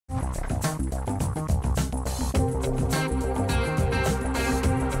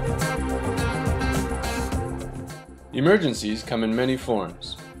Emergencies come in many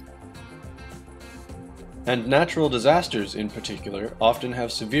forms, and natural disasters in particular often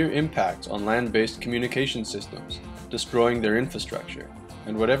have severe impacts on land-based communication systems, destroying their infrastructure,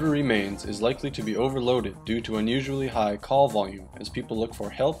 and whatever remains is likely to be overloaded due to unusually high call volume as people look for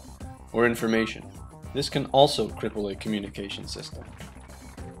help or information. This can also cripple a communication system.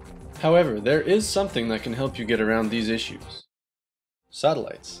 However, there is something that can help you get around these issues.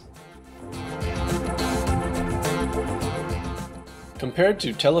 Satellites. Compared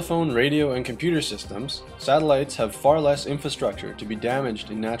to telephone, radio, and computer systems, satellites have far less infrastructure to be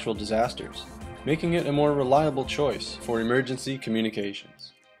damaged in natural disasters, making it a more reliable choice for emergency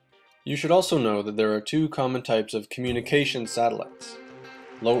communications. You should also know that there are two common types of communication satellites: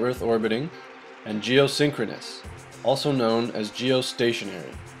 low Earth orbiting and geosynchronous, also known as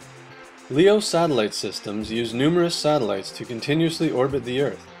geostationary. LEO satellite systems use numerous satellites to continuously orbit the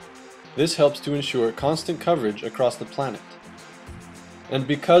Earth. This helps to ensure constant coverage across the planet. And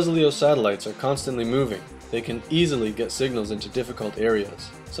because LEO satellites are constantly moving, they can easily get signals into difficult areas,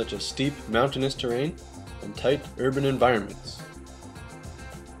 such as steep mountainous terrain and tight urban environments.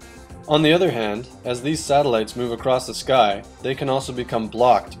 On the other hand, as these satellites move across the sky, they can also become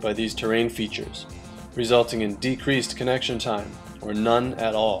blocked by these terrain features, resulting in decreased connection time, or none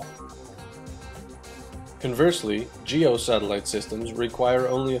at all. Conversely, geo-satellite systems require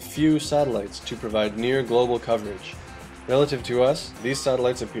only a few satellites to provide near global coverage. Relative to us, these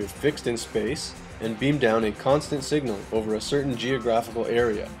satellites appear fixed in space and beam down a constant signal over a certain geographical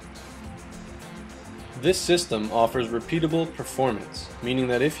area. This system offers repeatable performance, meaning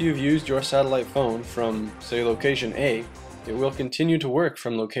that if you've used your satellite phone from, say, location A, it will continue to work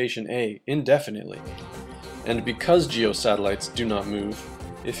from location A indefinitely. And because geosatellites do not move,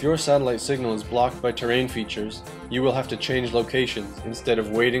 if your satellite signal is blocked by terrain features, you will have to change locations instead of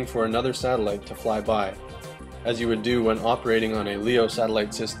waiting for another satellite to fly by, as you would do when operating on a LEO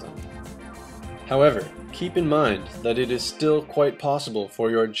satellite system. However, keep in mind that it is still quite possible for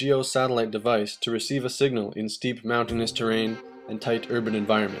your geo-satellite device to receive a signal in steep mountainous terrain and tight urban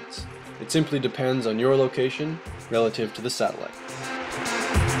environments. It simply depends on your location relative to the satellite.